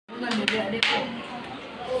glass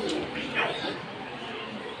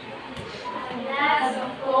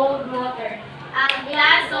of cold water. A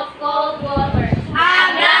glass of cold water. A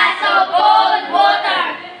glass of cold water.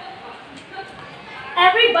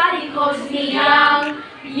 Everybody calls me young,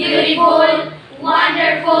 beautiful,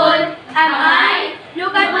 wonderful. Am I?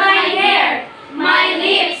 Look at my hair, my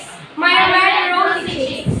lips, my red and rosy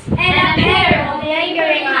cheeks, and a pair of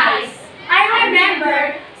lingering eyes. I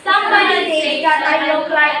remember somebody said that I look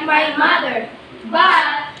like my mother,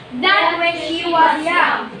 but that when she was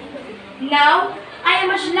young. Now, I am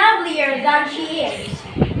much lovelier than she is.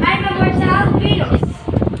 I'm a mortal Venus.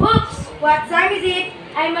 Oops, what time is it?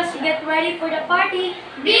 I must get ready for the party.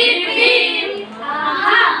 Beep, beep!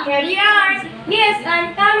 Aha! Here you are. Yes,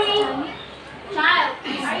 I'm coming. Child,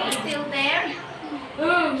 are you still there?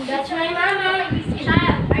 That's my mama.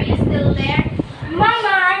 Child, are you still there?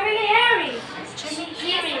 Mama, I'm really hairy.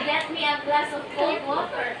 Please get me a glass of cold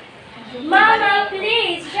water. Mama,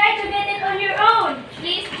 please, try to get it on your own.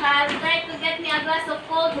 Please, child, try to get me a glass of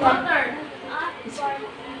cold water.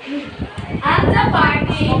 At the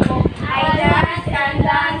party, I danced and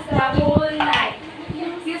danced the whole night.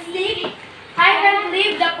 You see, I can't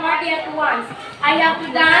leave the party at once. I have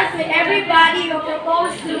to dance with everybody who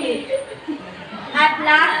proposed to me. At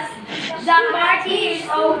last, the party is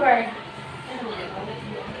over.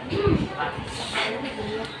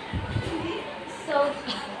 So,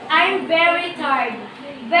 I'm very tired.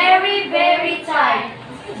 Very, very tired.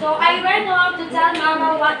 So I went home to tell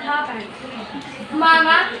Mama what happened.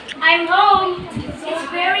 Mama, I'm home.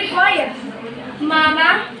 It's very quiet.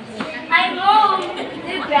 Mama, I'm home.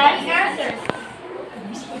 The daddy answers.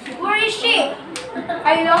 Where is she?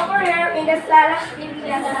 I look for her in the sala.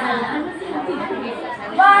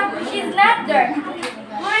 But she's not there.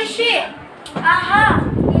 Where is she?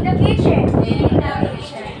 Aha! In the kitchen.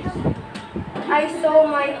 I saw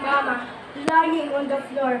my mama lying on the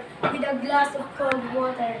floor with a glass of cold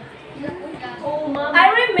water.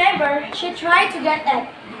 I remember she tried to get it.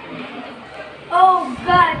 Oh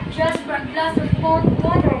God, just for a glass of cold